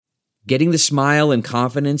Getting the smile and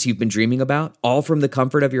confidence you've been dreaming about, all from the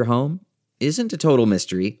comfort of your home, isn't a total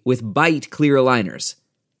mystery with Byte clear aligners.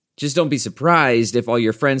 Just don't be surprised if all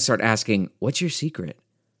your friends start asking, "What's your secret?"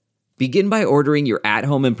 Begin by ordering your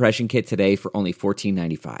at-home impression kit today for only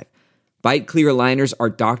 $14.95. Byte clear aligners are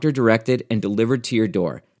doctor-directed and delivered to your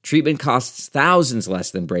door. Treatment costs thousands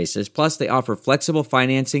less than braces, plus they offer flexible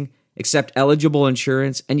financing, accept eligible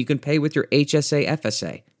insurance, and you can pay with your HSA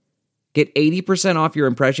FSA. Get 80% off your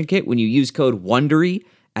impression kit when you use code WONDERY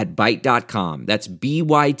at Byte.com. That's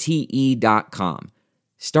BYTE.com.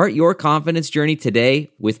 Start your confidence journey today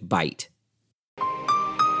with Byte.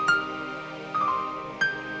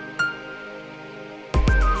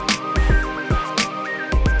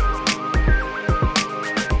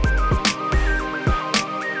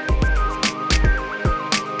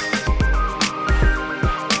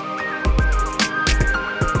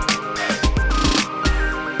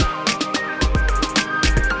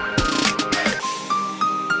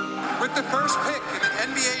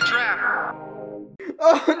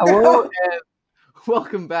 Hello and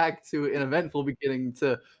welcome back to an eventful beginning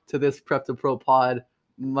to this Prep to Pro pod.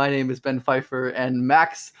 My name is Ben Pfeiffer, and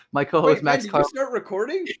Max, my co-host Max Carl, did you start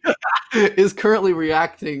recording? is currently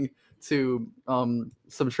reacting to some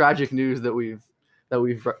tragic news that we've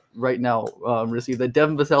right now received. That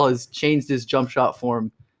Devin Vassell has changed his jump shot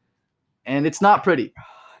form, and it's not pretty.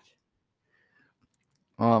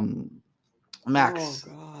 Max,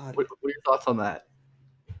 what are your thoughts on that?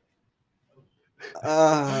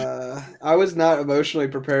 I was not emotionally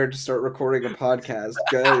prepared to start recording a podcast.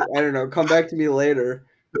 I don't know. Come back to me later.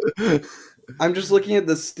 I'm just looking at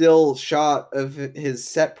the still shot of his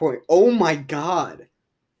set point. Oh my god.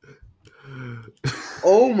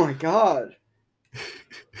 Oh my god.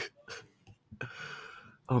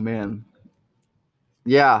 Oh man.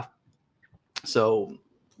 Yeah. So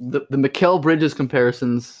the Mikal Bridges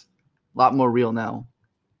comparisons, a lot more real now.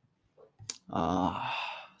 So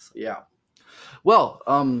yeah. Well,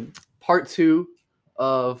 part 2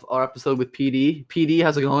 of our episode with PD. PD,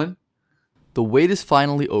 how's it going? The wait is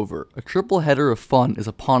finally over. A triple header of fun is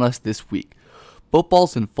upon us this week.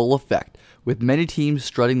 Football's in full effect, with many teams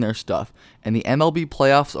strutting their stuff, and the MLB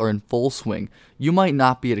playoffs are in full swing. You might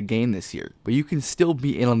not be at a game this year, but you can still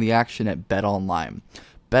be in on the action at BetOnline.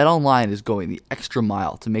 BetOnline is going the extra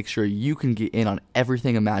mile to make sure you can get in on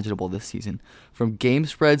everything imaginable this season. From game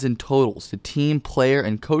spreads and totals to team, player,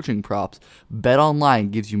 and coaching props, BetOnline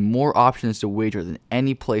gives you more options to wager than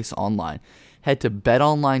any place online. Head to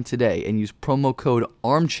BetOnline today and use promo code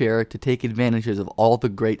ARMCHAIR to take advantages of all the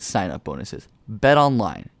great sign-up bonuses.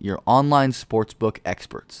 BetOnline, your online sportsbook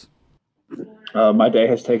experts. My day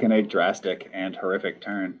has taken a drastic and horrific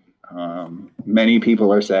turn. Many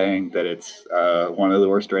people are saying that it's one of the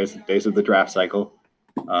worst days of the draft cycle.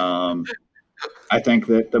 I think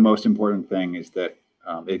that the most important thing is that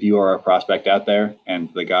if you are a prospect out there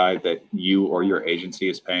and the guy that you or your agency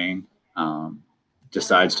is paying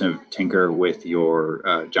decides to tinker with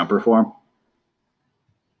your jumper form,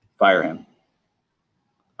 fire him.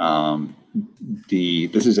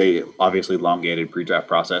 This is a obviously elongated pre-draft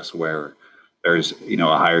process where there's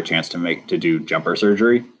a higher chance to do jumper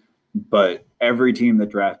surgery. But every team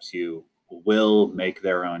that drafts you will make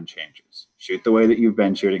their own changes. Shoot the way that you've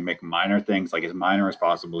been shooting, make minor things, like as minor as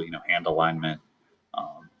possible, hand alignment,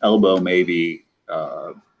 elbow maybe,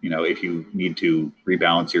 if you need to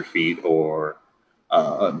rebalance your feet or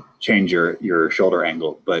change your shoulder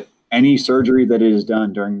angle. But any surgery that is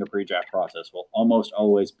done during the pre-draft process will almost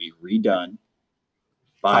always be redone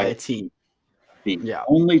by a team. The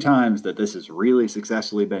only times that this has really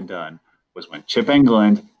successfully been done was when Chip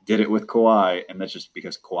England did it with Kawhi, and that's just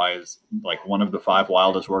because Kawhi is like one of the 5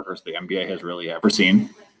 wildest workers the NBA has really ever seen,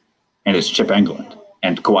 and it's Chip England.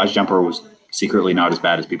 And Kawhi's jumper was secretly not as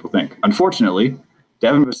bad as people think. Unfortunately,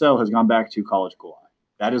 Devin Vassell has gone back to college Kawhi.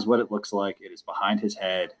 That is what it looks like. It is behind his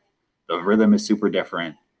head. The rhythm is super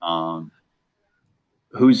different. Who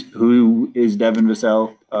is Devin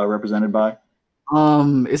Vassell represented by?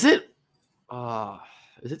 Is it? I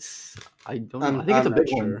don't know. I think it's a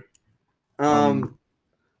big one.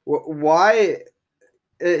 Why?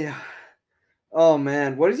 Oh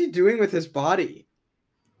man, what is he doing with his body?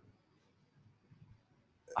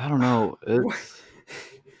 I don't know.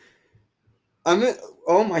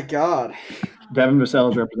 Oh my god. Devin Vassell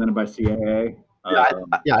is represented by CAA. I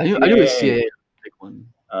knew it was CAA. Big one.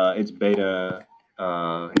 It's Beta.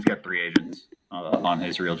 He's got 3 agents on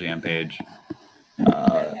his Real Jam page.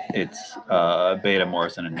 It's Beta,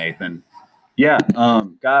 Morrison, and Nathan. Yeah,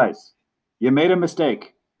 guys, you made a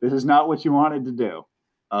mistake. This is not what you wanted to do.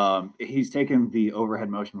 He's taken the overhead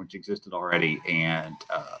motion, which existed already, and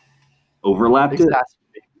overlapped it.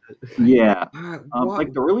 Yeah. What?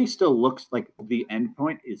 Like the release still looks like the end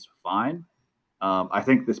point is fine. I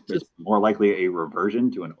think this is more likely a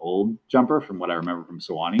reversion to an old jumper from what I remember from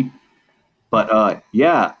Sawani. But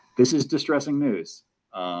yeah, this is distressing news.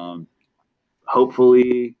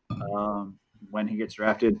 Hopefully, when he gets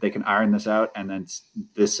drafted, they can iron this out, and then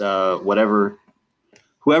this whoever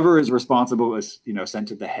is responsible is sent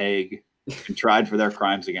to the Hague and tried for their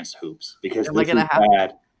crimes against hoops because Am this is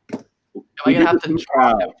bad. Am I gonna have to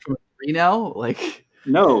drop him from 3 now? Like,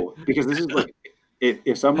 no, because this is like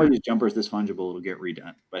if somebody's jumper is this fungible, it'll get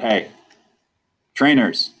redone. But hey,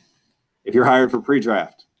 trainers, if you're hired for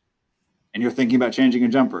pre-draft and you're thinking about changing a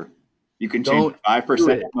jumper, you can change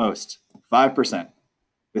 5% at most. 5%.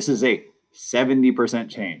 This is a 70%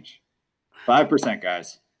 change. 5%,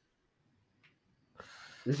 guys.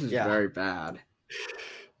 This is very bad.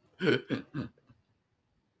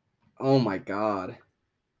 Oh my god.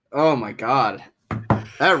 Oh my god.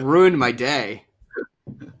 That ruined my day.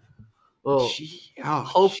 Well,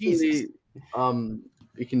 hopefully, Jesus.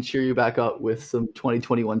 we can cheer you back up with some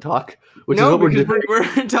 2021 talk. Which No, is what because we're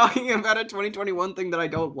talking about a 2021 thing that I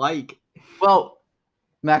don't like. Well,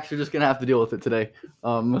 Max, you're just gonna have to deal with it today.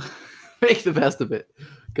 Make the best of it,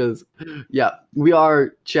 because we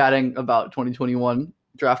are chatting about 2021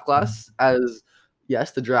 draft class. As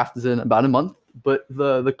yes, the draft is in about a month, but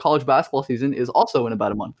the college basketball season is also in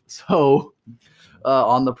about a month. So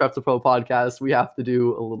on the Prep to Pro podcast, we have to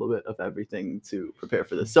do a little bit of everything to prepare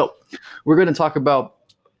for this. So we're going to talk about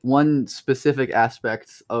one specific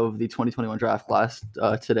aspect of the 2021 draft class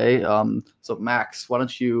today. So Max, why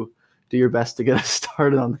don't you do your best to get us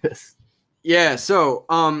started on this? Yeah, so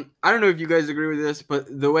I don't know if you guys agree with this, but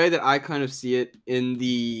the way that I kind of see it in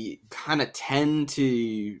the kind of 10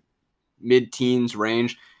 to mid-teens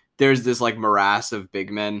range, there's this like morass of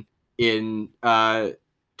big men in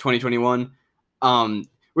 2021,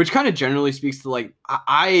 which kind of generally speaks to like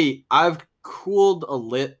I've cooled a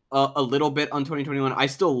little bit on 2021. I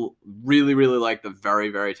still really like the very,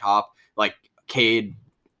 very top, like Cade,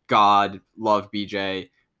 God, love BJ,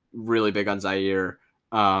 really big on Zaire.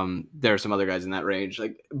 There are some other guys in that range,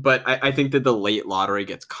 but I think that the late lottery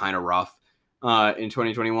gets kind of rough in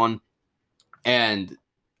 2021, and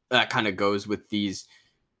that kind of goes with these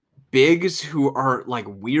bigs who are like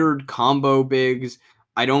weird combo bigs.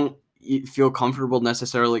 I don't feel comfortable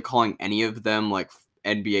necessarily calling any of them like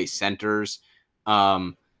NBA centers,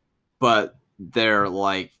 but they're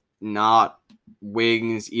like not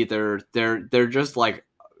wings either. They're just like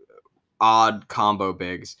odd combo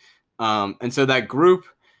bigs. And so that group,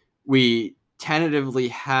 we tentatively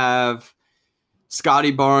have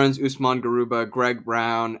Scotty Barnes, Usman Garuba, Greg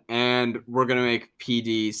Brown, and we're going to make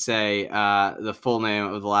PD say the full name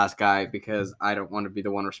of the last guy because I don't want to be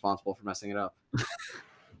the one responsible for messing it up.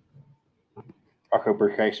 Rocco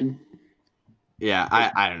Burkation? Yeah,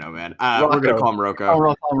 I don't know, man. We're going to call him Rocco.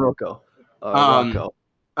 I'll call him Rocco. Rocco.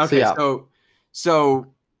 Okay, so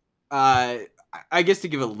I guess to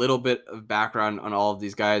give a little bit of background on all of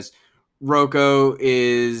these guys, Rocco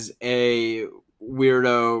is a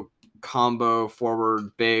weirdo combo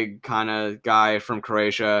forward big kind of guy from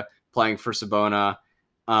Croatia playing for Sabona.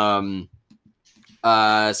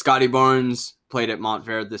 Scotty Barnes played at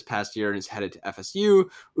Montverde this past year and is headed to FSU.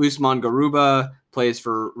 Usman Garuba plays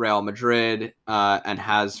for Real Madrid and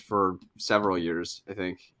has for several years, I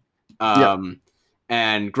think.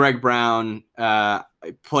 And Greg Brown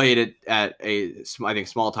played at a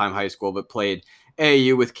small time high school, but played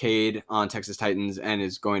AAU with Cade on Texas Titans and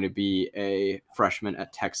is going to be a freshman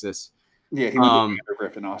at Texas. Yeah, he went to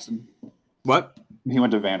Vandergrift in Austin. What? He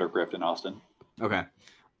went to Vandergrift in Austin. Okay.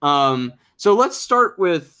 So let's start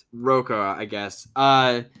with Rocco, I guess.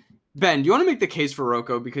 Ben, do you want to make the case for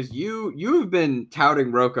Rocco? Because you've been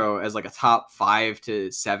touting Rocco as like a top 5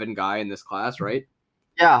 to 7 guy in this class, right?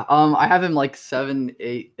 Yeah, I have him like 7,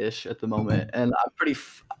 8-ish at the moment, and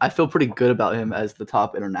I feel pretty good about him as the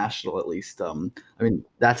top international at least. I mean,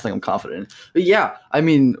 that's something I'm confident in. But yeah, I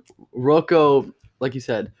mean, Rocco, like you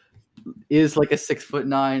said, is like a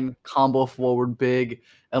 6'9" combo forward big,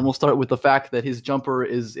 and we'll start with the fact that his jumper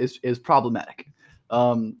is problematic.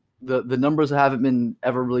 The numbers haven't been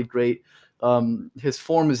ever really great. His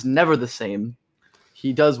form is never the same.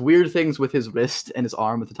 He does weird things with his wrist and his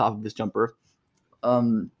arm at the top of his jumper.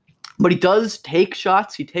 But he does take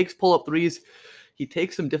shots. He takes pull-up threes. He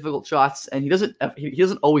takes some difficult shots, and he doesn't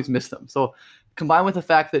always miss them. So combined with the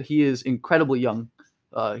fact that he is incredibly young,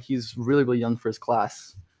 he's really, really young for his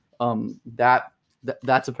class.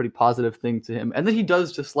 That's a pretty positive thing to him. And then he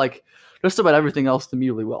does just about everything else to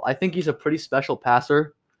me really well. I think he's a pretty special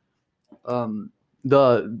passer.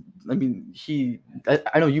 I mean,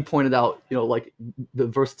 I know you pointed out, like the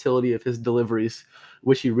versatility of his deliveries,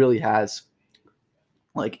 which he really has,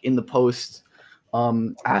 like in the post,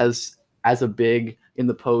 as a big in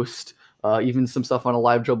the post, even some stuff on a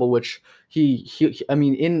live dribble, which I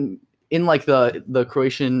mean, in like the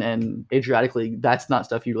Croatian and Adriatic League, that's not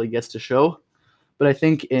stuff he really gets to show. But I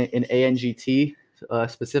think in ANGT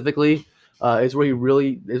specifically is where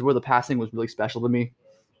the passing was really special to me.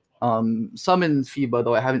 Some in FIBA,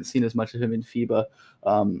 though I haven't seen as much of him in FIBA.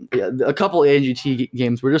 Yeah, a couple ANGT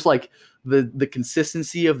games were just like the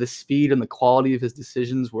consistency of the speed and the quality of his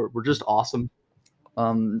decisions were just awesome.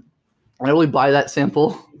 I really buy that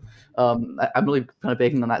sample. I'm really kind of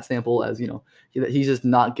banking on that sample, as he's just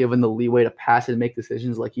not given the leeway to pass and make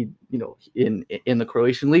decisions like he in the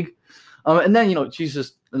Croatian league. And then she's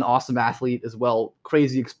just an awesome athlete as well,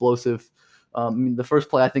 crazy explosive. I mean, the first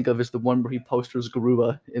play I think of is the one where he posters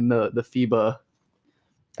Garuba in the FIBA.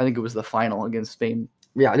 I think it was the final against Spain.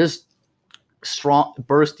 Yeah, just strong,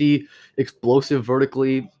 bursty, explosive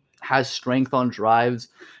vertically, has strength on drives.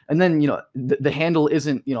 And then, the handle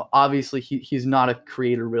isn't, obviously he's not a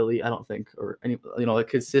creator really, I don't think, or any, a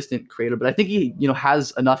consistent creator, but I think he,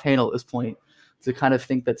 has enough handle at this point to kind of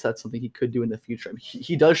think that's something he could do in the future. I mean,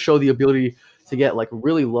 he does show the ability to get like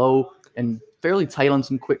really low and fairly tight on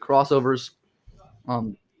some quick crossovers.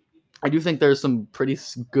 I do think there's some pretty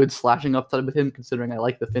good slashing upside with him, considering I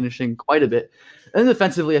like the finishing quite a bit. And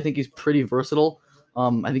defensively, I think he's pretty versatile.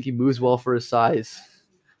 I think he moves well for his size.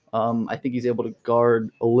 I think he's able to guard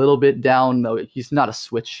a little bit down, though he's not a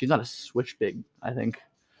switch. He's not a switch big, I think.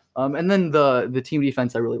 And then the team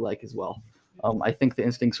defense I really like as well. I think the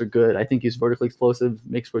instincts are good. I think he's vertically explosive,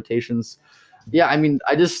 makes rotations. Yeah, I mean,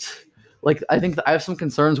 I think I have some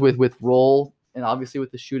concerns with roll and obviously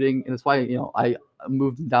with the shooting, and it's why I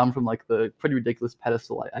moved him down from like the pretty ridiculous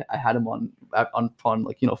pedestal I had him on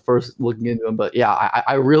like first looking into him. But yeah,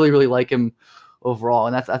 I really really like him overall,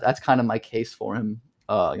 and that's kind of my case for him.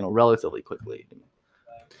 Relatively quickly.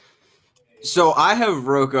 So I have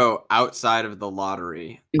Rocco outside of the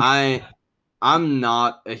lottery. I'm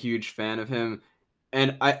not a huge fan of him,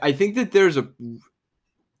 and I think that there's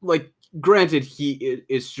granted he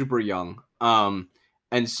is super young,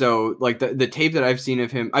 and so like the tape that I've seen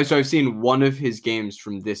of him, I've seen one of his games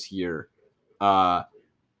from this year, and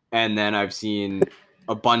then I've seen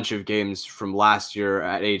a bunch of games from last year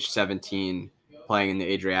at age 17 playing in the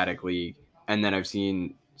Adriatic League, and then I've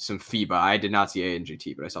seen some FIBA. I did not see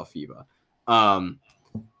ANGT, but I saw FIBA.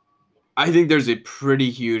 I think there's a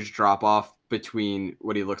pretty huge drop off between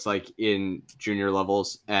what he looks like in junior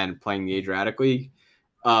levels and playing the Adriatic League,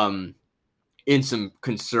 in some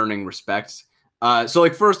concerning respects. So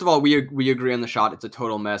like, first of all, we agree on the shot. It's a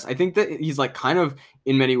total mess. I think that he's like kind of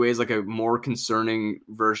in many ways like a more concerning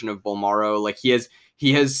version of Bolmaro. Like he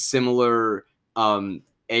has similar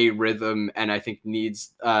a rhythm, and I think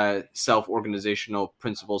needs self-organizational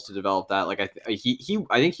principles to develop that. Like I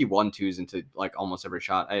think he won twos into like almost every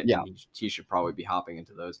shot. He should probably be hopping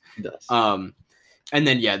into those. He does. And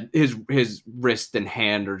then his wrist and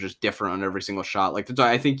hand are just different on every single shot. Like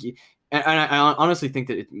I think and I honestly think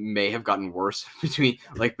that it may have gotten worse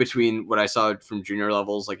between what I saw from junior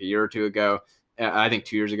levels like a year or two ago. I think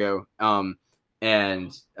 2 years ago.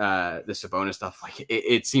 And the Sabonis stuff, like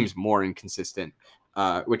it seems more inconsistent.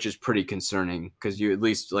 Which is pretty concerning, because you at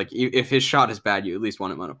least, like, if his shot is bad, you at least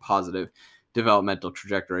want him on a positive developmental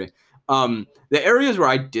trajectory. The areas where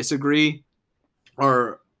I disagree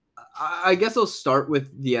are, I guess I'll start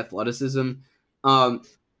with the athleticism.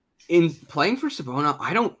 In playing for Sabona,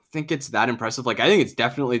 I don't think it's that impressive. Like, I think it's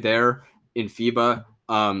definitely there in FIBA.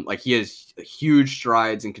 Like, he has huge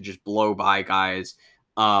strides and can just blow by guys.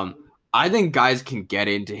 I think guys can get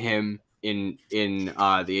into him in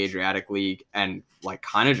the Adriatic League and like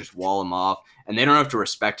kind of just wall him off, and they don't have to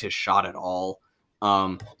respect his shot at all.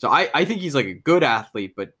 So I think he's like a good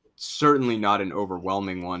athlete, but certainly not an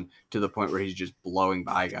overwhelming one to the point where he's just blowing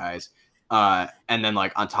by guys. And then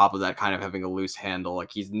like on top of that, kind of having a loose handle,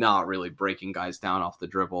 like he's not really breaking guys down off the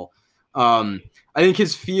dribble. I think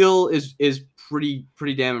his feel is pretty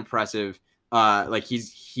damn impressive. Like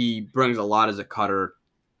he brings a lot as a cutter.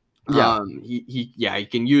 Yeah. He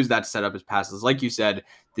can use that to set up his passes. Like you said,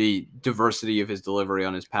 the diversity of his delivery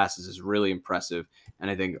on his passes is really impressive, and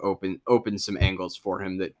I think opens some angles for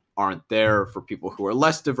him that aren't there for people who are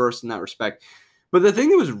less diverse in that respect. But the thing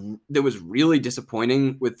that was really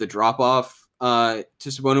disappointing with the drop off to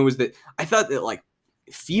Sabona was that I thought that like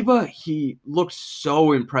FIBA, he looked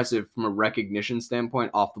so impressive from a recognition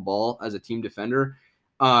standpoint off the ball as a team defender.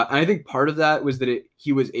 And I think part of that was that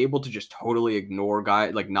he was able to just totally ignore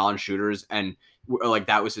guys like non-shooters and like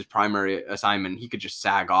that was his primary assignment. He could just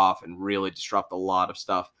sag off and really disrupt a lot of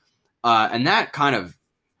stuff. And that kind of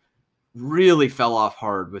really fell off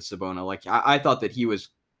hard with Sabona. Like I thought that he was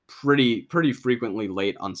pretty frequently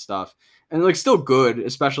late on stuff, and like still good,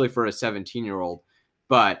 especially for a 17-year-old,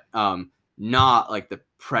 but not like the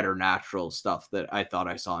preternatural stuff that I thought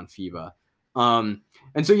I saw in FIBA. And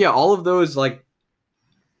so yeah, all of those like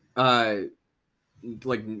more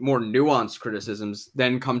nuanced criticisms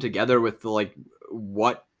then come together with the like,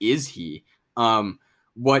 what is he?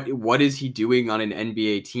 What is he doing on an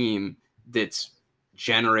NBA team that's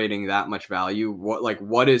generating that much value?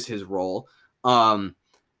 What is his role? I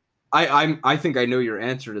think I know your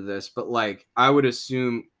answer to this, but like I would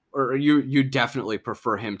assume, or you definitely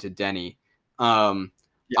prefer him to Denny.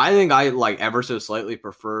 I think I like ever so slightly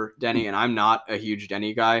prefer Denny, and I'm not a huge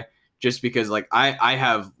Denny guy, just because like I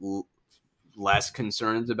have less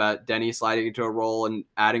concerns about Denny sliding into a role and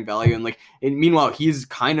adding value, and meanwhile he's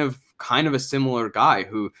kind of a similar guy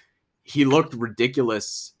who he looked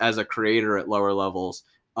ridiculous as a creator at lower levels,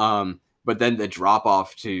 but then the drop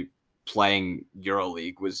off to playing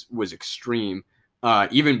EuroLeague was extreme,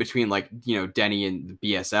 even between Denny and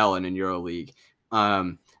the BSL and in EuroLeague.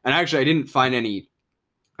 And actually I didn't find any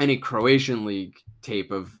Croatian league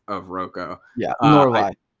tape of Rocco. Yeah, nor have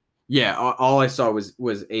I. Yeah, all I saw was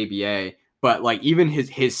ABA, but like even his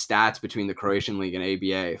stats between the Croatian league and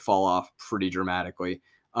ABA fall off pretty dramatically.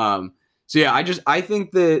 So yeah, I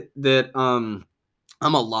think that I'm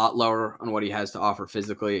a lot lower on what he has to offer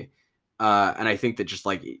physically. And I think that just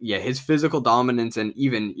his physical dominance and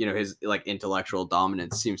even, his like intellectual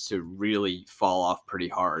dominance seems to really fall off pretty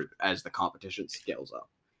hard as the competition scales up.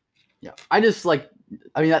 Yeah, I think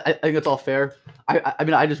that's all fair.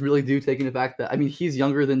 I just really do take into fact that, he's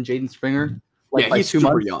younger than Jaden Springer. He's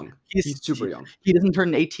super months. young. He's super young. He doesn't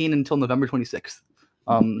turn 18 until November 26th.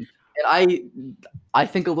 And I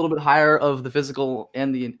think a little bit higher of the physical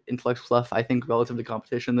and the intellectual stuff, I think, relative to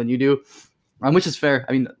competition than you do, which is fair.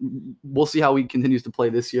 We'll see how he continues to play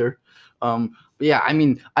this year. But yeah,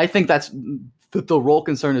 I think that's the role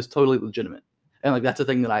concern is totally legitimate. And that's a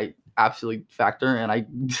thing that I absolutely factor, and I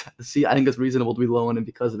think it's reasonable to be low on him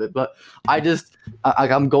because of it. But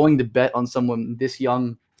I'm going to bet on someone this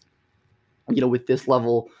young, with this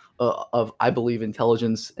level of, I believe,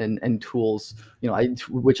 intelligence and tools,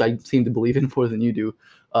 which I seem to believe in more than you do.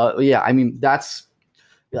 I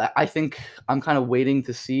think I'm kind of waiting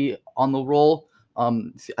to see on the role,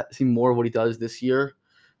 see more of what he does this year.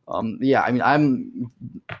 I'm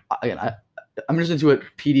interested to what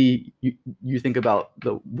PD you think about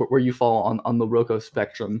where you fall on the Rocco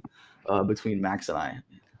spectrum between Max and I.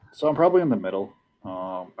 So I'm probably in the middle.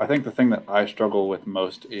 I think the thing that I struggle with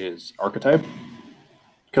most is archetype,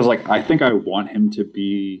 because I think I want him to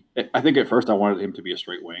be. I think at first I wanted him to be a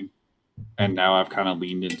straight wing, and now I've kind of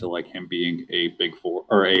leaned into him being a big four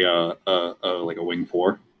or a wing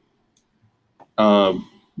four.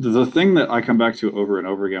 The thing that I come back to over and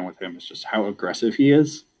over again with him is just how aggressive he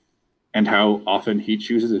is, and how often he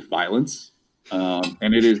chooses violence.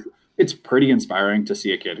 And it's pretty inspiring to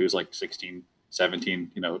see a kid who's 16,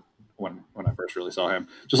 17, when I first really saw him,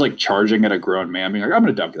 just charging at a grown man, being I'm going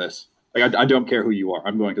to dunk this. I don't care who you are.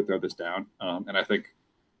 I'm going to throw this down. And I think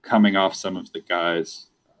coming off some of the guys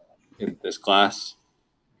in this class,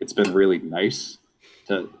 it's been really nice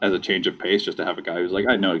as a change of pace, just to have a guy who's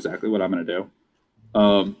I know exactly what I'm going to do.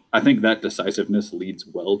 I think that decisiveness leads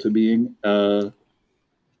well to being a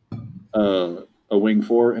wing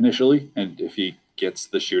four initially, and if he gets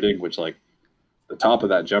the shooting, which the top of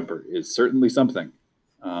that jumper is certainly something.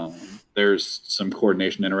 There's some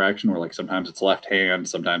coordination interaction where sometimes it's left hand,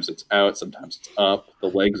 sometimes it's out, sometimes it's up, the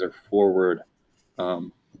legs are forward.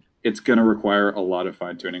 It's going to require a lot of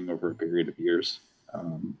fine tuning over a period of years.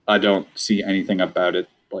 I don't see anything about it,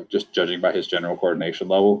 just judging by his general coordination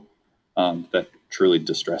level, that truly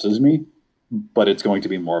distresses me, but it's going to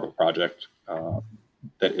be more of a project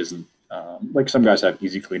that isn't some guys have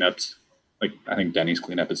easy cleanups. I think Denny's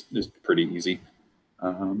cleanup is pretty easy.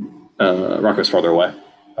 Rocco's farther away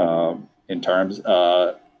in terms.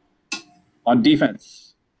 On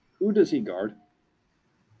defense, who does he guard?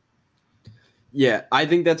 Yeah, I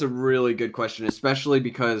think that's a really good question, especially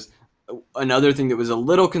because another thing that was a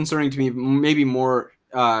little concerning to me, maybe more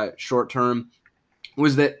short term,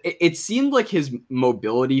 was that it seemed like his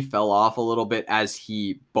mobility fell off a little bit as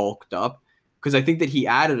he bulked up. Because I think that he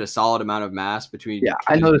added a solid amount of mass between. Yeah,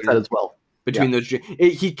 I noticed that as well. Between those,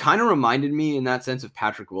 he kind of reminded me in that sense of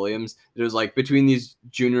Patrick Williams. It was between these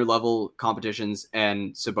junior level competitions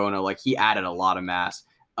and Sabona, he added a lot of mass,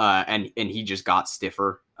 and he just got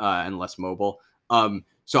stiffer and less mobile.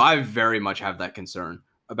 So I very much have that concern.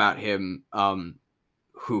 about him,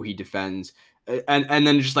 who he defends, and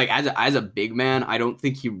then just like as a big man, I don't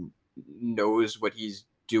think he knows what he's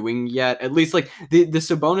doing yet. At least like the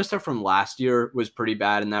Sabonis stuff from last year was pretty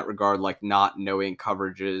bad in that regard, like not knowing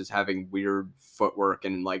coverages, having weird footwork,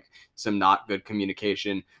 and like some not good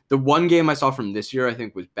communication. The one game I saw from this year I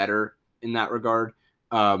think was better in that regard.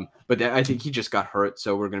 But I think he just got hurt,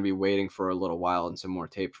 so we're going to be waiting for a little while and some more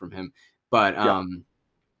tape from him. But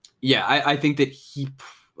I think that he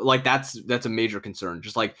like that's a major concern.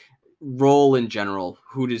 Just like role in general,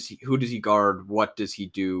 who does he guard? What does he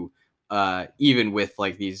do? Even with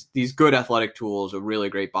like these good athletic tools, a really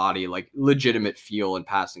great body, like legitimate feel and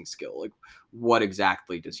passing skill, like what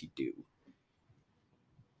exactly does he do?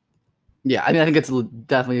 Yeah, I mean, I think it's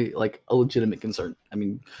definitely like a legitimate concern. I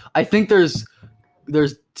mean, I think there's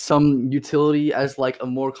some utility as like a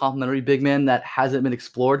more complementary big man that hasn't been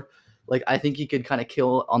explored. Like I think he could kind of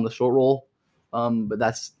kill on the short roll, but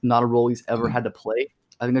that's not a role he's ever had to play.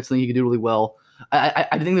 I think that's something he could do really well. I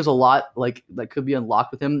think there's a lot like that could be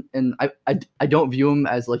unlocked with him, and I don't view him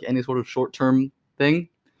as like any sort of short term thing.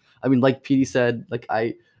 I mean, like PD said, like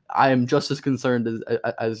I am just as concerned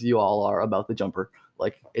as you all are about the jumper.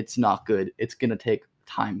 Like it's not good. It's gonna take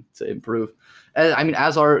time to improve. And, I mean,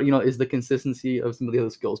 as is the consistency of some of the other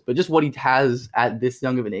skills, but just what he has at this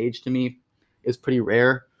young of an age to me is pretty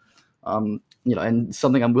rare. And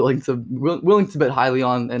something I'm willing to bet highly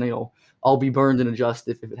on, and I'll be burned and adjust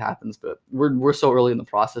if it happens, but we're so early in the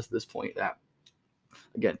process at this point that,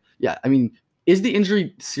 again, yeah, I mean, is the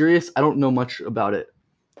injury serious? I don't know much about it.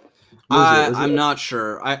 I'm not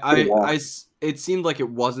sure. It seemed like it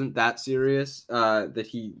wasn't that serious. That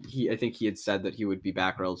I think he had said that he would be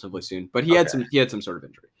back relatively soon, but he had some sort of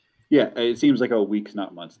injury. Yeah, it seems like a weeks,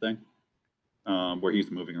 not months thing, where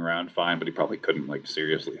he's moving around fine, but he probably couldn't like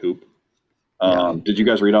seriously hoop. Did you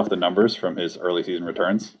guys read off the numbers from his early season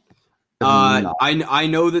returns? I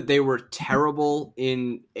know that they were terrible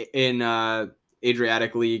in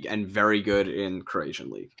Adriatic League and very good in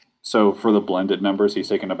Croatian League. So for the blended numbers, he's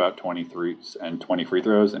taken about 23 and 20 free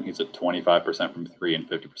throws, and he's at 25% from 3 and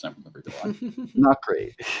 50% from the free throw line. Not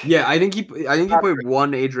great. Yeah, I think he played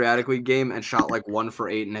one Adriatic League game and shot like 1 for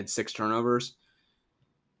 8 and had 6 turnovers.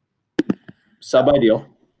 Sub-ideal.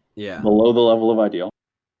 Yeah. Below the level of ideal.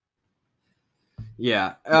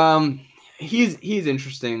 Yeah. He's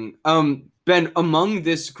interesting. Ben, among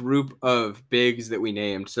this group of bigs that we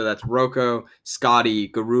named, so that's Rocco, Scotty,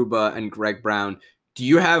 Garuba, and Greg Brown. Do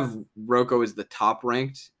you have Rocco as the top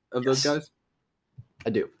ranked of those guys? I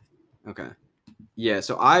do. Okay. Yeah,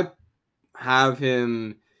 so I have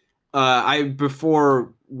him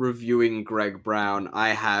before reviewing Greg Brown, I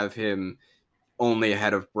have him only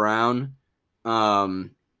ahead of Brown. I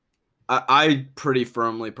pretty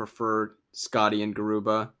firmly prefer Scotty and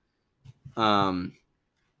Garuba.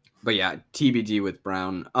 But yeah, TBD with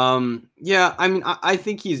Brown. Yeah, I mean, I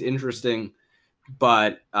think he's interesting,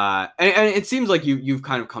 but and it seems like you've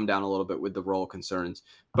kind of come down a little bit with the role concerns.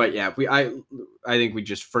 But yeah, I think we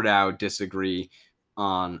just for now disagree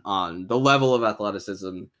on the level of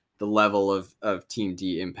athleticism, the level of Team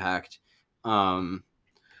D impact.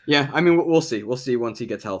 Yeah, I mean, we'll see. We'll see once he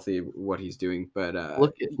gets healthy what he's doing. But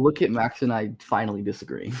look at Max and I finally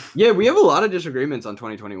disagreeing. Yeah, we have a lot of disagreements on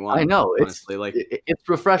 2021. I know, honestly, it's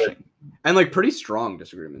refreshing and like pretty strong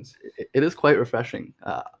disagreements. It is quite refreshing,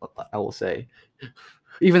 I will say,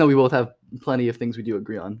 even though we both have plenty of things we do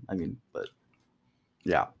agree on. I mean, but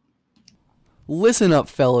yeah. Listen up,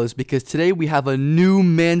 fellas, because today we have a new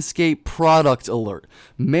Manscaped product alert.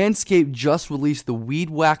 Manscaped just released the Weed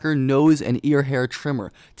Whacker nose and ear hair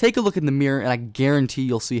trimmer. Take a look in the mirror and I guarantee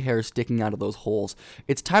you'll see hair sticking out of those holes.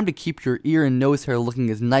 It's time to keep your ear and nose hair looking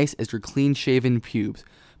as nice as your clean-shaven pubes.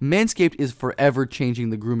 Manscaped is forever changing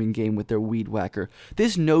the grooming game with their Weed Whacker.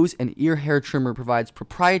 This nose and ear hair trimmer provides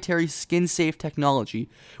proprietary skin-safe technology,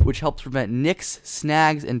 which helps prevent nicks,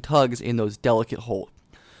 snags, and tugs in those delicate holes.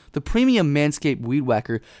 The premium Manscaped Weed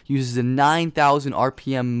Whacker uses a 9,000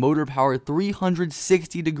 RPM motor-powered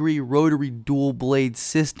 360-degree rotary dual-blade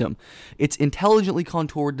system. Its intelligently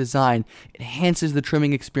contoured design enhances the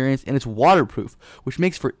trimming experience, and it's waterproof, which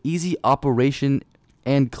makes for easy operation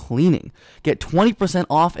and cleaning. Get 20%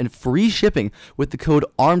 off and free shipping with the code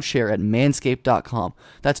armchair at manscaped.com.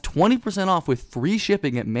 That's 20% off with free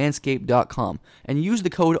shipping at manscaped.com. And use the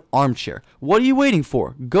code armchair. What are you waiting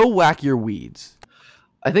for? Go whack your weeds.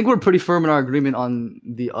 I think we're pretty firm in our agreement on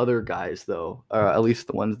the other guys, though, or at least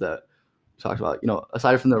the ones that we talked about.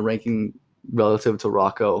 Aside from the ranking relative to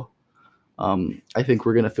Rocco, I think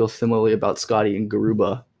we're going to feel similarly about Scotty and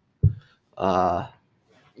Garuba.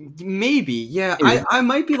 Maybe, yeah. I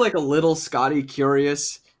might be like a little Scotty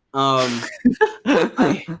curious. Yeah,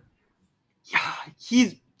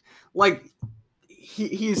 he's like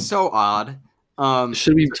he's so odd.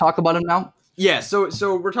 Should we talk about him now? Yeah,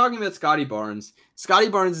 so we're talking about Scotty Barnes. Scotty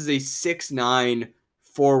Barnes is a 6'9"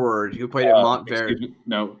 forward who played at Montverde.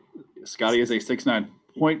 No, Scotty is a 6'9"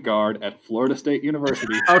 point guard at Florida State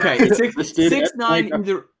University. Okay, it's Listed at 6'9"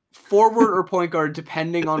 either forward or point guard,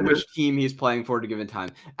 depending on which team he's playing for at a given time.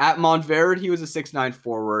 At Montverde, he was a 6'9"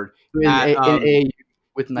 forward. In AAU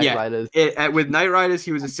with Knight Riders. With Knight Riders,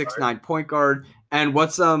 he was a 6'9" point guard. And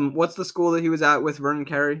what's the school that he was at with Vernon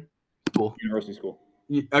Carey? University school.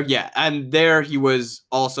 Yeah, and there he was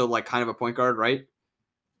also like kind of a point guard, right?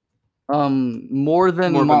 More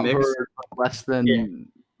than More of a mix? Montverde, less than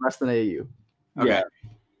AAU. Okay.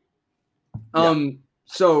 Yeah.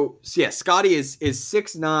 So yeah, Scotty is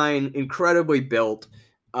 6'9", incredibly built,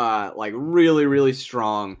 like really, really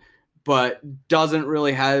strong, but doesn't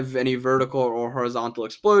really have any vertical or horizontal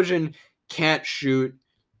explosion, can't shoot.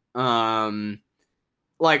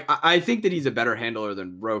 Like I think that he's a better handler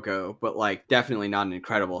than Rocco, but like definitely not an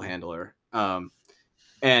incredible handler. And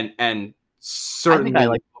certainly I think I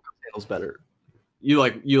like Rocco's handles better. You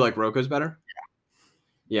like Rocco's better?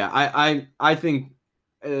 Yeah. I think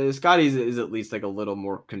Scotty's is at least like a little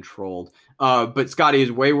more controlled. But Scotty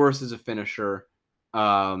is way worse as a finisher.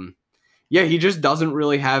 Yeah, he just doesn't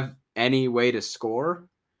really have any way to score.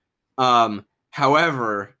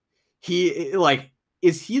 However, he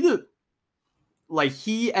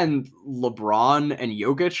and LeBron and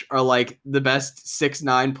Jokic are like the best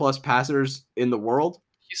 6'9" plus passers in the world.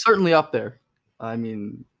 He's certainly up there. I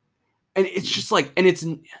mean, and it's just like, and it's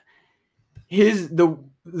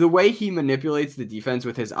the way he manipulates the defense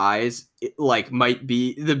with his eyes, it, like, might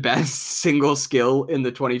be the best single skill in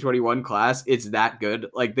the 2021 class. It's that good.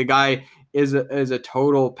 Like, the guy is a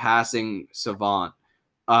total passing savant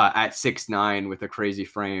at 6'9" with a crazy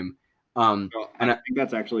frame. And I think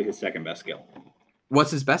that's actually his second best skill.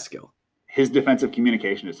 What's his best skill? His defensive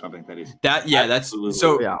communication is something that is absolutely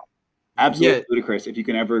ludicrous. If you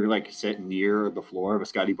can ever like sit near the floor of a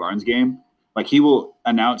Scotty Barnes game, like he will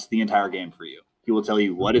announce the entire game for you. He will tell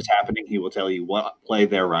you what is happening. He will tell you what play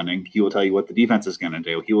they're running. He will tell you what the defense is going to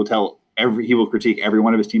do. He will critique every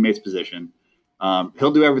one of his teammates' position.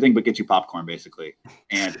 He'll do everything but get you popcorn, basically.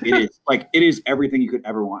 And it is everything you could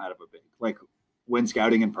ever want out of a big. Like, when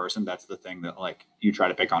scouting in person, that's the thing that like you try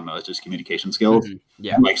to pick on most is communication skills. Mm-hmm.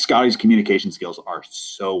 Yeah. And, like, Scotty's communication skills are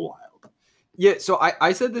so wild. Yeah. So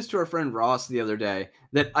I said this to our friend Ross the other day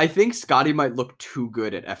that I think Scotty might look too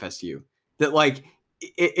good at FSU. That like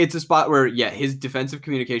it's a spot where his defensive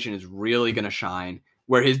communication is really going to shine,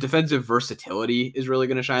 where his defensive versatility is really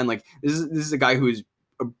going to shine. Like this is a guy who's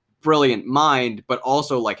a brilliant mind, but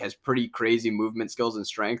also like has pretty crazy movement skills and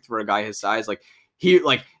strength for a guy his size. Like he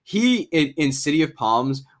in City of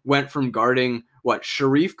Palms went from guarding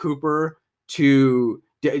Sharif Cooper to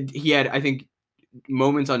he had, I think,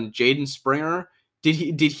 moments on Jaden Springer. Did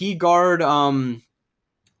he guard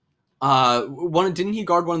didn't he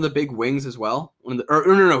guard one of the big wings as well?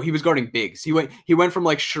 No, he was guarding bigs. He went from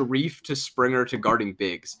like Sharif to Springer to guarding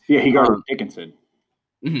bigs. Yeah, he guarded Dickinson.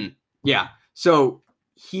 Mm-hmm. Yeah. So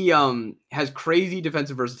he has crazy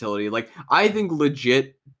defensive versatility. Like, I think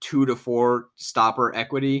legit 2 to 4 stopper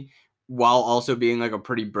equity while also being like a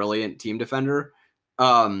pretty brilliant team defender.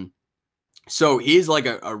 So he's like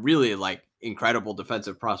a really like incredible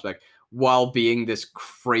defensive prospect while being this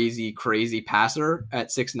crazy passer at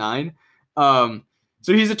 6'9".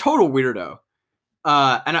 So he's a total weirdo.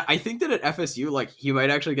 And I think that at FSU, like, he might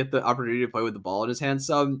actually get the opportunity to play with the ball in his hands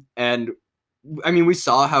some. And I mean, we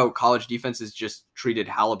saw how college defenses just treated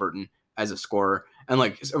Halliburton as a scorer. And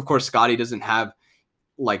like, of course, Scotty doesn't have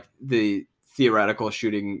like the theoretical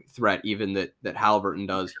shooting threat even that Halliburton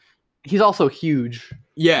does. He's also huge.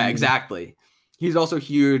 Yeah, exactly. He's also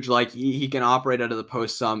huge. Like he can operate out of the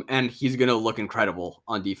post some, and he's going to look incredible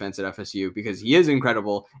on defense at FSU because he is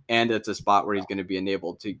incredible. And it's a spot where he's going to be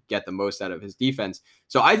enabled to get the most out of his defense.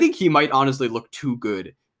 So I think he might honestly look too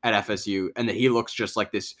good at FSU, and that he looks just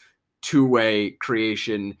like this two-way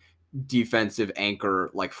creation defensive anchor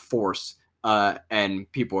like force.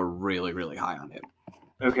 And people are really, really high on him.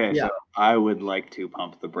 Okay, so I would like to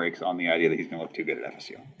pump the brakes on the idea that he's going to look too good at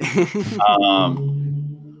FSU.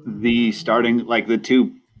 The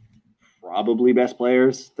two probably best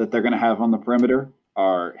players that they're going to have on the perimeter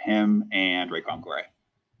are him and Raekwon Gray.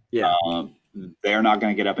 Yeah. They're not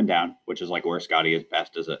going to get up and down, which is like where Scotty is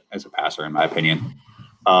best as a passer, in my opinion.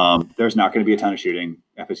 There's not going to be a ton of shooting.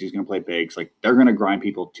 FSU is going to play bigs. Like, they're going to grind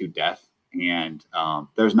people to death. And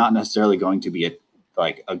there's not necessarily going to be a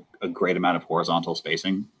great amount of horizontal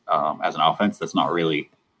spacing as an offense. That's not really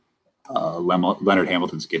Leonard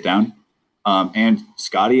Hamilton's get down. And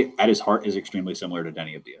Scotty, at his heart, is extremely similar to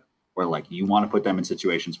Denny Avdia, where like you want to put them in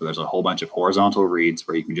situations where there's a whole bunch of horizontal reads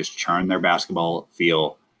where you can just churn their basketball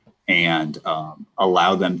feel and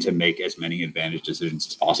allow them to make as many advantage decisions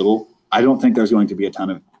as possible. I don't think there's going to be a ton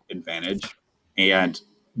of advantage. And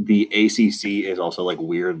the ACC is also like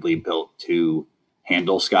weirdly built to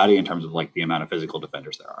handle Scotty in terms of like the amount of physical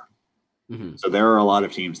defenders there are. Mm-hmm. So there are a lot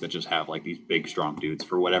of teams that just have like these big, strong dudes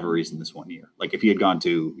for whatever reason this one year. Like if he had gone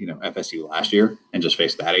to, FSU last year and just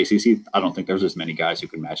faced that ACC, I don't think there's as many guys who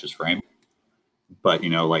can match his frame. But,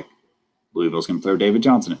 like Louisville's going to throw David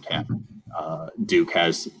Johnson at 10. Duke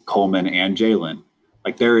has Coleman and Jalen.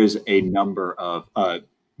 Like there is a number of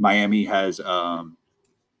Miami has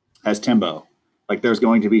Timbo. Like there's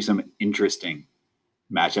going to be some interesting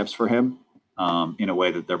matchups for him in a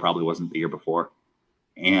way that there probably wasn't the year before.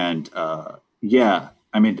 And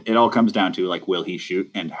it all comes down to like, will he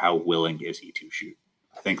shoot and how willing is he to shoot?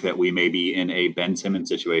 I think that we may be in a Ben Simmons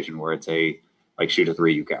situation where it's a like shoot a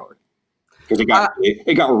three, you coward. Because it got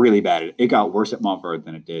really bad. It got worse at Montverde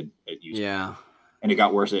than it did at UC. Yeah. And it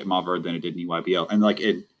got worse at Montverde than it did in EYBL. And like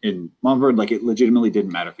in Montverde, like it legitimately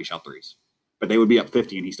didn't matter if he shot threes, but they would be up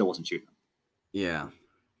 50 and he still wasn't shooting them. Yeah.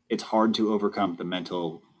 It's hard to overcome the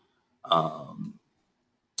mental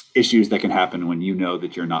issues that can happen when you know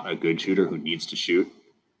that you're not a good shooter who needs to shoot,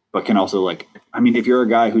 but can also if you're a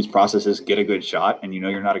guy whose process is get a good shot and you know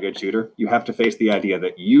you're not a good shooter, you have to face the idea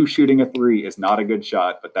that you shooting a three is not a good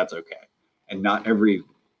shot, but that's okay. And not everybody's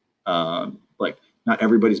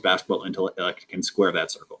basketball intellect can square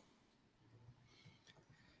that circle.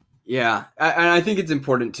 Yeah. And I think it's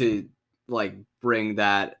important to bring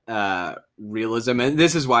that realism. And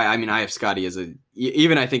this is why, I have Scotty as I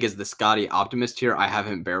think as the Scotty optimist here, I have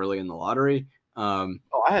him barely in the lottery. I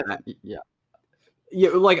have that. Yeah.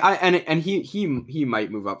 Yeah. He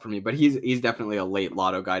might move up for me, but he's definitely a late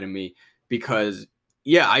lotto guy to me because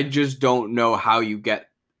I just don't know how you get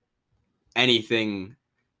anything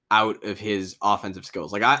out of his offensive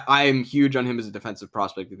skills. I am huge on him as a defensive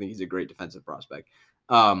prospect. I think he's a great defensive prospect.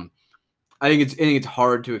 I think it's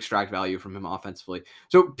hard to extract value from him offensively.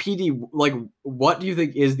 So PD, what do you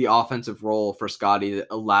think is the offensive role for Scotty that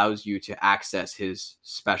allows you to access his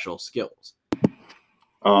special skills?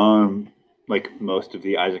 Like most of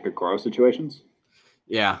the Isaac Okoro situations.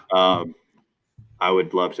 Yeah. I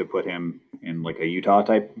would love to put him in like a Utah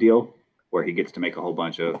type deal where he gets to make a whole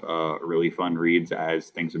bunch of really fun reads as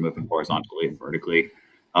things are moving horizontally and vertically.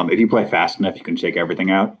 If you play fast enough, you can shake everything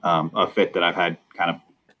out. A fit that I've had kind of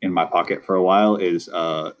in my pocket for a while is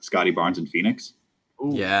Scotty Barnes in Phoenix.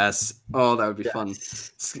 Ooh. Yes. Oh, that would be fun.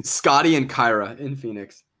 Scotty and Kyra in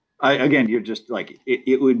Phoenix. You're just like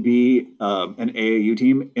it would be an AAU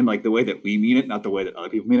team in like the way that we mean it, not the way that other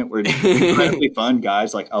people mean it. We're incredibly fun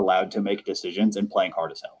guys, like allowed to make decisions and playing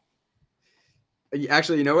hard as hell.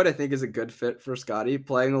 Actually, you know what I think is a good fit for Scotty?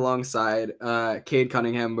 Playing alongside Cade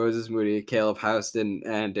Cunningham, Moses Moody, Caleb Houston,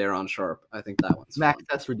 and Daron Sharp. I think that one's Max, fun.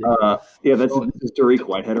 that's ridiculous. This is Derek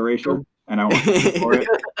Whitehead erasure, and I want to for it.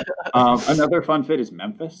 Another fun fit is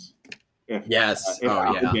Memphis. If Jay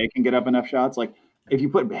can get up enough shots, like if you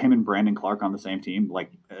put him and Brandon Clark on the same team,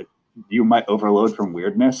 you might overload from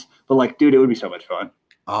weirdness, but dude, it would be so much fun.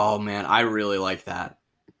 Oh man, I really like that.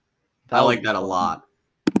 I like that a lot.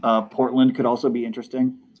 Portland could also be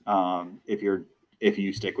interesting if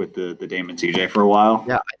you stick with the Damon CJ for a while.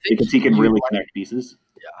 Yeah, because he can really connect pieces.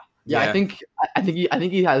 Yeah. I think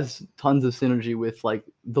he has tons of synergy with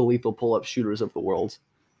the lethal pull-up shooters of the world.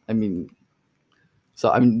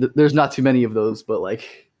 There's not too many of those, but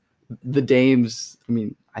the Dames.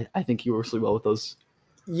 I think he works really well with those.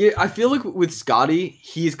 Yeah, I feel like with Scotty,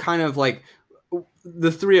 he's kind of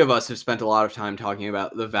the three of us have spent a lot of time talking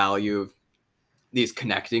about the value of these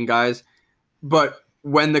connecting guys, but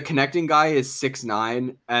when the connecting guy is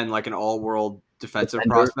 6'9" and an all-world defensive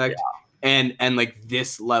prospect and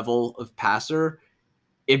this level of passer,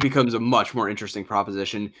 it becomes a much more interesting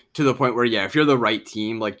proposition to the point where if you're the right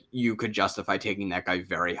team, you could justify taking that guy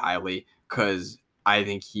very highly because I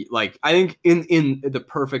think in the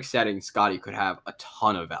perfect setting, Scotty could have a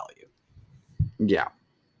ton of value. Yeah.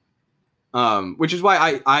 Which is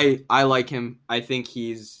why I like him. I think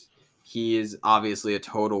he is obviously a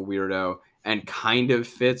total weirdo and kind of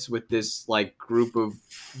fits with this group of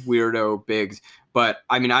weirdo bigs. But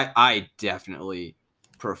I definitely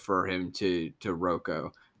prefer him to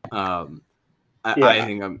Rocco. I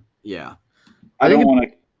think I don't want to.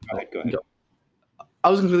 Go ahead. I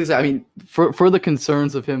was going to say, for the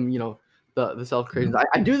concerns of him, the self creations,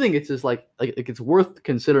 I do think it's just it's worth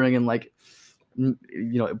considering and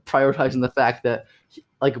prioritizing the fact that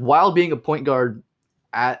while being a point guard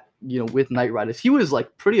at with Knight Riders, he was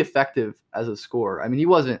like pretty effective as a scorer. I mean, he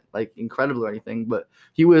wasn't like incredible or anything, but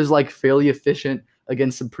he was like fairly efficient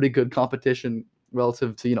against some pretty good competition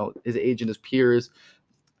relative to his age and his peers.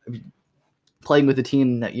 Playing with a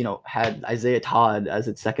team that had Isaiah Todd as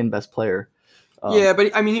its second best player. Yeah, but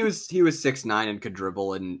I mean, he was 6'9" and could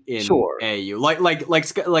dribble in Sure. AAU.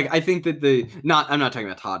 Like I think that I'm not talking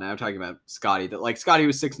about Todd now. I'm talking about Scotty. That like Scotty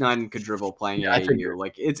was 6'9" and could dribble playing AAU.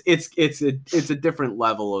 Like it's a different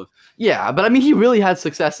level of. Yeah, but I mean, he really had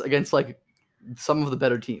success against like some of the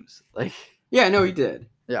better teams. Like yeah, no, he did.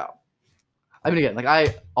 Yeah, I mean, again, like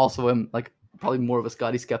I also am like probably more of a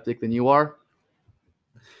Scotty skeptic than you are.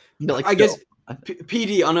 But, like, I guess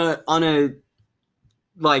PD on a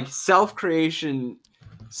like self-creation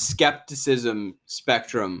skepticism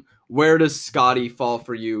spectrum, where does Scotty fall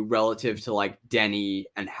for you relative to like Denny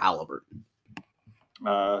and Halliburton?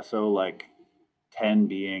 So like 10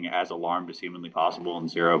 being as alarmed as humanly possible and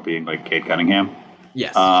 0 being like Cade Cunningham.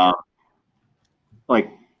 Yes.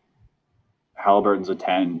 Like Halliburton's a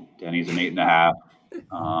 10, Denny's an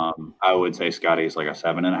 8.5. I would say Scotty's like a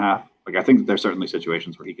 7.5. Like I think that there's certainly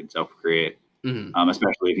situations where he can self-create. Mm-hmm.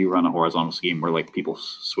 Especially if you run a horizontal scheme where like people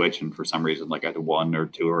switch and for some reason like a 1 or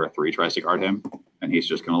 2 or a 3 tries to guard him and he's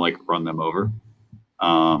just going to like run them over.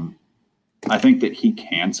 I think that he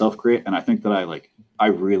can self-create, and I think that I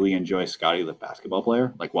really enjoy Scotty the basketball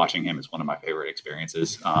player. Like watching him is one of my favorite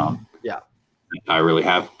experiences. Yeah, I really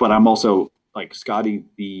have. But I'm also like Scotty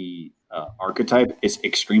the archetype is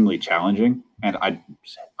extremely challenging, and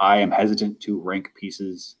I am hesitant to rank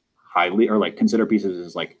pieces highly or like consider pieces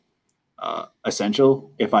as like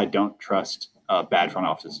essential if I don't trust bad front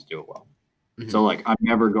offices to do it well. Mm-hmm. So like I'm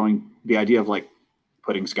never going the idea of like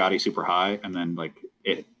putting Scotty super high and then like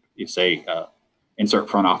you say insert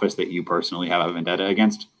front office that you personally have a vendetta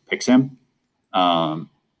against picks him. I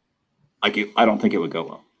don't think it would go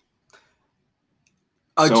well.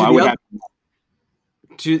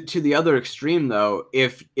 To the other extreme though,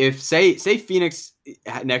 if say Phoenix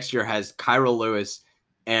next year has Kira Lewis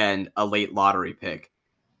and a late lottery pick.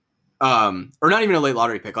 Or not even a late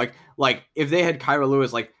lottery pick. Like if they had Kira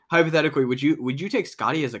Lewis, like hypothetically, would you take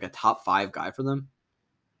Scotty as like a top 5 guy for them?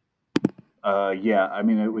 Yeah. I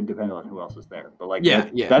mean, it would depend on who else is there, but like,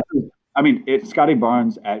 Scotty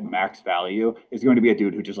Barnes at max value is going to be a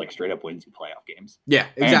dude who just like straight up wins you playoff games. Yeah,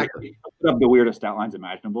 exactly. And he'll put up the weirdest stat lines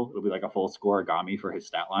imaginable. It'll be like a full scoreagami for his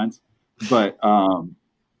stat lines. But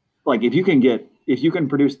like if you can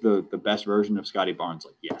produce the best version of Scotty Barnes,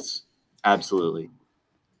 like yes, absolutely.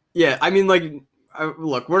 Yeah, I mean, like,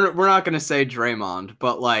 look, we're not gonna say Draymond,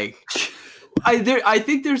 but like, I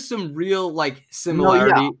think there's some real like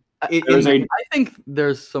similarity. No, yeah. I think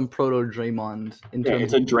there's some proto Draymond in terms.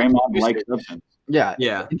 It's a Draymond-like substance. Yeah.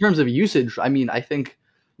 In terms of usage, I mean, I think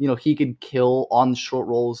he could kill on short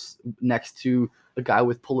rolls next to a guy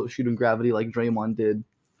with pull-up shooting gravity like Draymond did.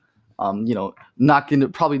 Not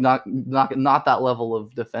that level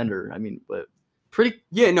of defender. I mean, but. Pretty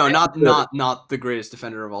not the greatest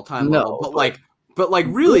defender of all time level, but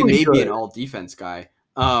really maybe good. An all defense guy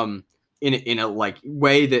in a like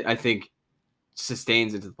way that I think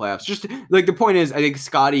sustains into the playoffs. Just like the point is, I think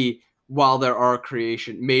Scotty, while there are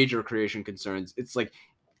major creation concerns, it's like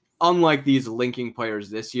unlike these linking players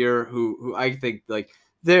this year who I think like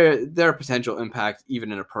their potential impact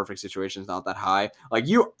even in a perfect situation is not that high. Like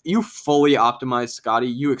you fully optimize Scotty,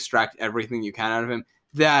 you extract everything you can out of him.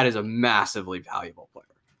 That is a massively valuable player.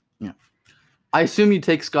 Yeah. I assume you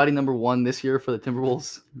take Scotty number 1 this year for the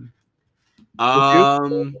Timberwolves.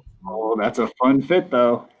 Oh, that's a fun fit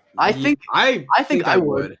though. I think I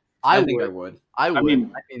would. I would. I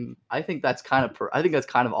mean, I think that's kind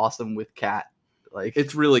of awesome with Cat. Like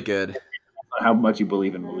it's really good. How much you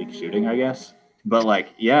believe in Malik shooting, I guess. But like,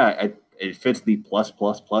 yeah, it fits the plus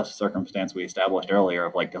circumstance we established earlier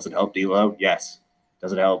of like, does it help D'Lo? Yes.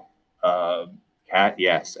 Does it help Cat?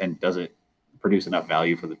 Yes. And does it produce enough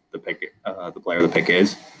value for the pick, the player the pick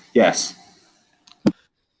is? Yes.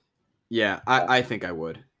 Yeah, I think I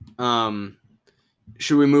would.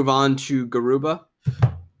 Should we move on to Garuba?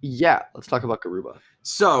 Yeah, let's talk about Garuba.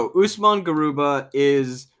 So Usman Garuba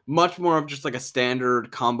is much more of just like a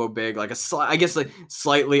standard combo big, like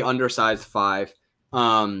slightly undersized 5.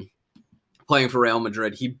 Playing for Real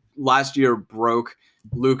Madrid. He last year broke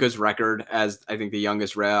Luka's record as I think the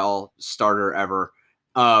youngest Real starter ever.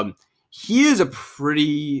 He is a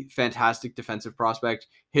pretty fantastic defensive prospect.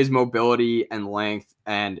 His mobility and length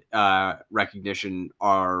and recognition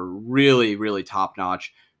are really, really top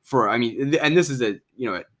notch. And this is a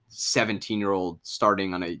 17-year-old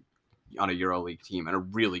starting on a EuroLeague team and a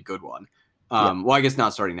really good one. Well, I guess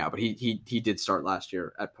not starting now, but he did start last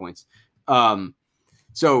year at points.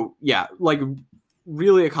 So yeah, like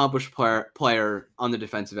really accomplished player on the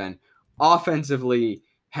defensive end. Offensively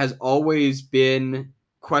has always been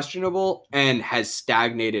questionable and has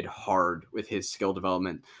stagnated hard with his skill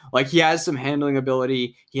development. Like he has some handling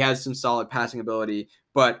ability, he has some solid passing ability,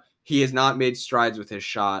 but he has not made strides with his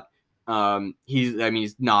shot.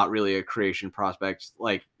 He's not really a creation prospect.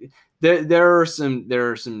 Like there are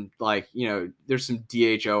some like, you know, there's some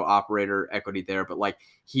DHO operator equity there, but like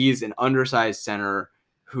he's an undersized center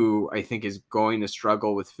who I think is going to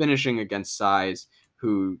struggle with finishing against size,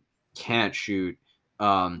 who can't shoot.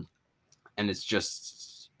 And it's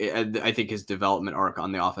just, I think his development arc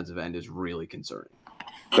on the offensive end is really concerning.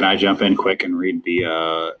 Can I jump in quick and read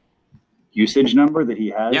the usage number that he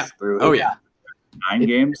has through 9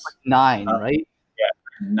 games? Like 9, right?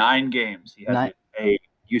 Yeah, 9 games. He has a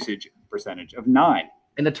usage percentage of 9.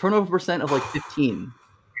 And a turnover percent of like 15.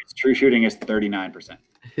 His true shooting is 39%.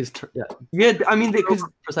 Yeah. I mean, because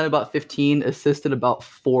percent about 15, assisted about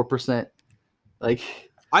 4%. Like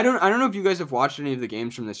I don't know if you guys have watched any of the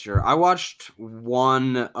games from this year. I watched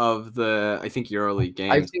one of the, I think, EuroLeague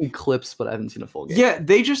games. I've seen clips, but I haven't seen a full game. Yeah,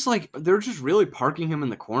 they're just really parking him in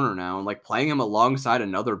the corner now and like playing him alongside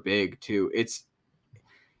another big too. It's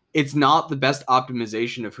not the best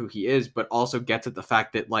optimization of who he is, but also gets at the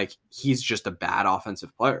fact that like he's just a bad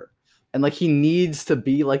offensive player. And like he needs to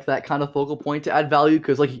be like that kind of focal point to add value,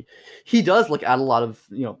 because like he does like add a lot of,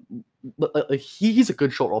 you know, like he's a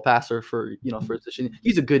good short roll passer for, you know, for his position.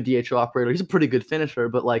 He's a good DHO operator. He's a pretty good finisher,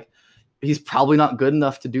 but like he's probably not good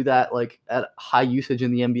enough to do that like at high usage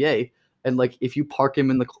in the NBA. And like if you park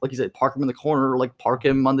him in the, like you said, park him in the corner, or like park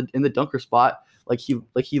him in the dunker spot, like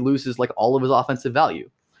he loses like all of his offensive value.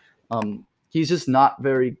 He's just not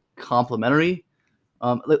very complimentary.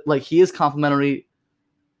 Like he is complimentary,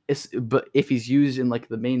 but if he's used in like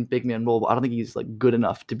the main big man role, I don't think he's like good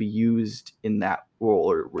enough to be used in that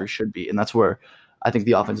role or where he should be. And that's where I think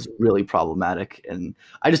the offense is really problematic. And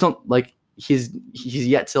I just don't like he's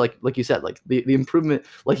yet to like you said, like the improvement,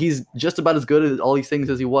 like he's just about as good at all these things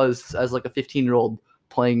as he was as like a 15-year-old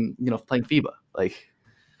playing FIBA. Like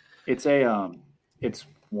it's an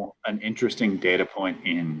interesting data point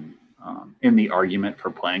in the argument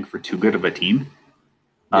for playing for too good of a team.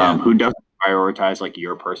 Who doesn't prioritize like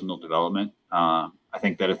your personal development. I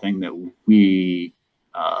think that a thing that we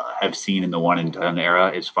have seen in the one and done era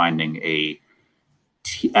is finding a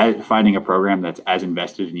program that's as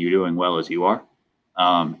invested in you doing well as you are.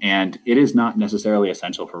 And it is not necessarily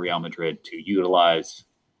essential for Real Madrid to utilize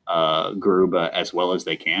Garuba as well as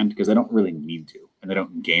they can, because they don't really need to, and they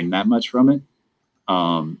don't gain that much from it.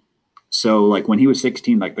 So like when he was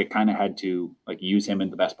 16, like they kind of had to like use him in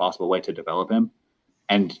the best possible way to develop him.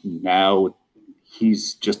 And now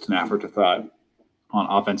he's just an afterthought on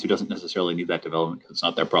offense who doesn't necessarily need that development because it's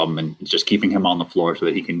not their problem. And it's just keeping him on the floor so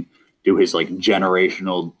that he can do his like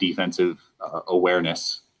generational defensive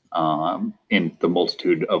awareness in the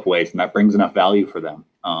multitude of ways. And that brings enough value for them.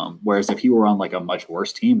 Whereas if he were on like a much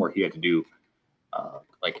worse team where he had to do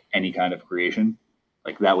like any kind of creation,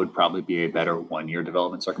 like that would probably be a better 1-year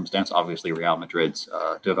development circumstance. Obviously Real Madrid's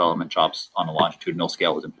development chops on a longitudinal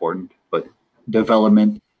scale is important, but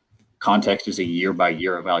development context is a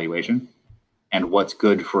year-by-year evaluation, and what's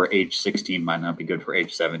good for age 16 might not be good for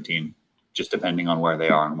age 17, just depending on where they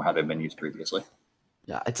are and how they've been used previously.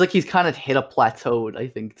 Yeah, it's like he's kind of hit a plateau. I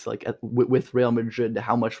think it's like with Real Madrid,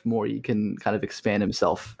 how much more he can kind of expand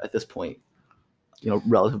himself at this point, you know,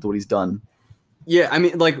 relative to what he's done. Yeah, I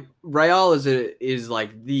mean, like Real is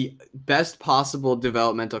like the best possible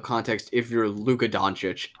developmental context if you're Luka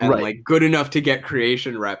Doncic and like good enough to get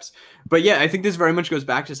creation reps. But yeah, I think this very much goes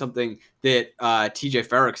back to something that TJ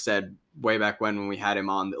Farrick said way back when we had him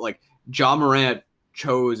on. That like Ja Morant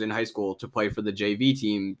chose in high school to play for the JV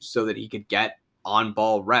team so that he could get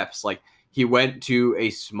on-ball reps. Like he went to a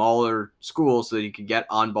smaller school so that he could get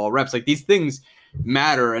on-ball reps. Like these things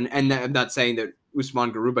matter, and I'm not saying that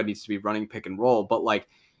Usman Garuba needs to be running pick and roll, but like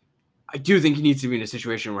I do think he needs to be in a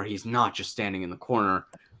situation where he's not just standing in the corner.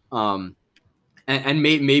 And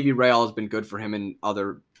maybe Real has been good for him in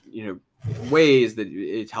other, you know, ways that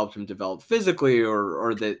it's helped him develop physically,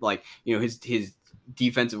 or that like, you know, his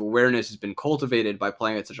defensive awareness has been cultivated by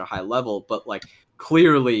playing at such a high level, but like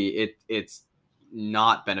clearly it's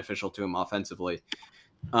not beneficial to him offensively.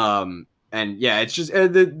 And yeah, it's just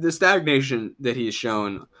the stagnation that he's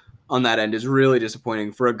shown on that end is really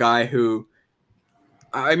disappointing for a guy who,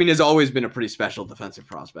 I mean, has always been a pretty special defensive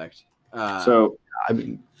prospect. So, I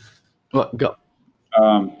mean, go.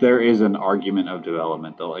 There is an argument of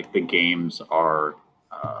development, though. Like the games are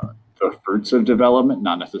the fruits of development,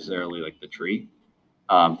 not necessarily like the tree.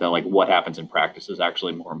 That like what happens in practice is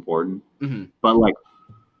actually more important. Mm-hmm. But like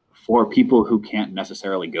for people who can't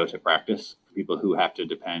necessarily go to practice, people who have to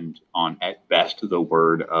depend on, at best, the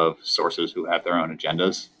word of sources who have their own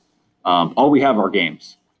agendas, all we have are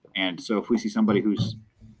games. And so if we see somebody who's,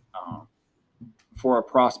 for a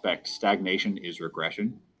prospect, stagnation is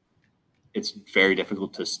regression, it's very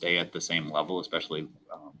difficult to stay at the same level, especially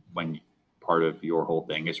when part of your whole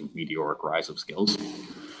thing is meteoric rise of skills.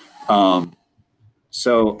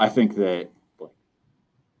 So I think that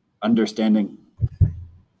understanding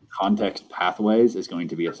context pathways is going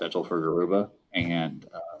to be essential for Garuba. And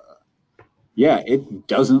it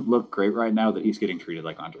doesn't look great right now that he's getting treated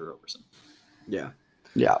like Andre Roberson. Yeah.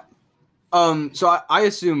 Yeah. So I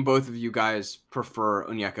assume both of you guys prefer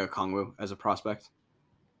Onyeka Okongwu as a prospect.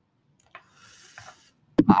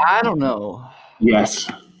 I don't know.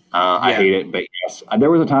 Yes. I hate it, but yes.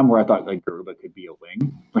 There was a time where I thought like Garuba could be a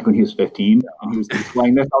wing, like when he was 15 and he was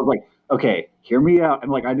playing this. I was like, okay, hear me out.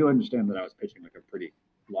 And like, I do understand that I was pitching like a pretty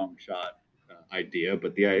long shot idea,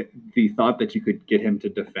 but the thought that you could get him to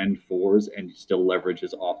defend fours and still leverage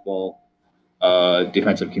his off ball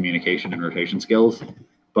defensive communication and rotation skills.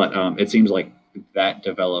 But it seems like that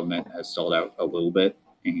development has stalled out a little bit.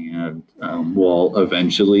 And while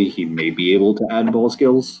eventually he may be able to add ball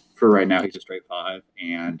skills, for right now he's a straight 5.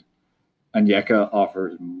 And Onyeka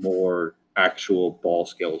offers more actual ball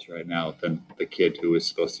skills right now than the kid who is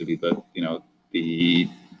supposed to be the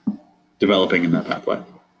developing in that pathway.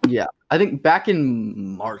 Yeah, I think back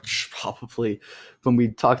in March, probably, when we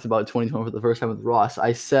talked about 2020 for the first time with Ross,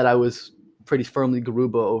 I said I was pretty firmly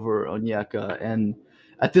Garuba over Onyeka. And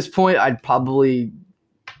at this point, I'd probably,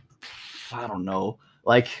 I don't know,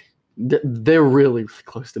 like, they're really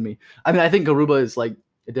close to me. I mean, I think Garuba is, like,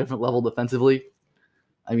 a different level defensively.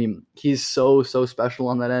 I mean, he's so special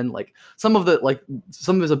on that end. Like, some of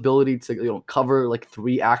his ability to, cover, like,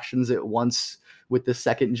 3 actions at once with the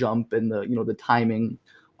second jump and the timing,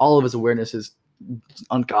 all of his awareness is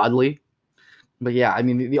ungodly. But yeah, I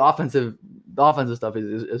mean, the offensive stuff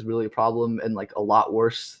is really a problem, and like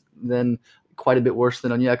quite a bit worse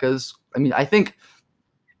than Onyeka's. I mean, I think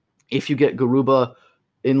if you get Garuba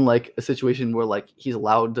in like a situation where like he's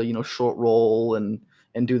allowed to, short roll and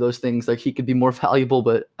do those things, like he could be more valuable,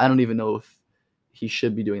 but I don't even know if he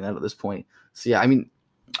should be doing that at this point. So yeah, I mean,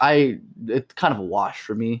 it's kind of a wash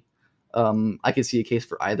for me. I could see a case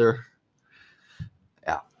for either.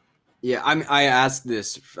 Yeah, I asked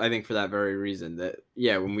this, I think, for that very reason. That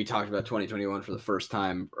when we talked about 2021 for the first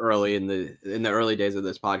time early in the early days of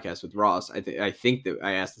this podcast with Ross, I think that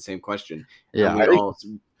I asked the same question. Yeah,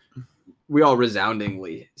 we all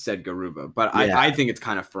resoundingly said Garuba, but I think it's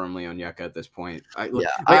kind of firmly Onyeka at this point. I get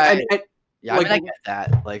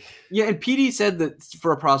that. Like, yeah, and PD said that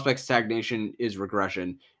for a prospect, stagnation is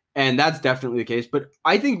regression. And that's definitely the case. But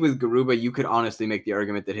I think with Garuba, you could honestly make the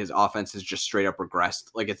argument that his offense has just straight up regressed.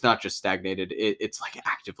 Like, it's not just stagnated. It's like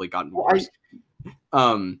actively gotten worse.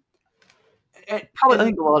 I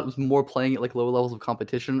think a lot was more playing at like lower levels of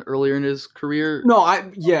competition earlier in his career. No,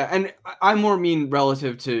 I more mean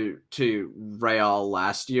relative to Real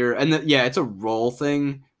last year. And it's a role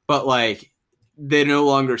thing, but like they no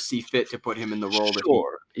longer see fit to put him in the role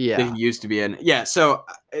that he used to be in. Yeah, so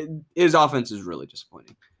his offense is really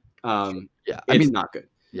disappointing. It's not good.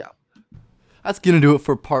 Yeah. That's going to do it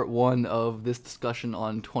for part 1 of this discussion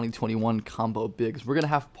on 2021 combo bigs. We're going to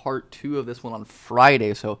have part 2 of this one on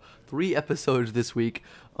Friday, so 3 episodes this week.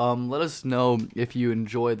 Let us know if you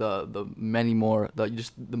enjoy the many more,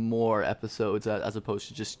 the more episodes as opposed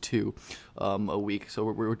to just 2 a week. So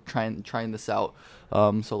we're trying this out.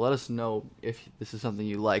 So let us know if this is something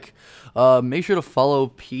you like. Make sure to follow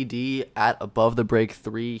PD at Above the Break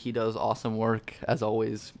 3. He does awesome work as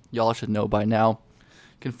always. Y'all should know by now.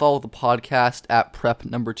 You can follow the podcast at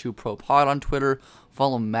Prep2ProPod on Twitter.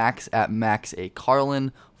 Follow Max at Max A.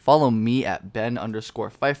 Carlin. Follow me at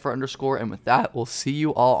Ben_Pfeiffer_. And with that, we'll see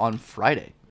you all on Friday.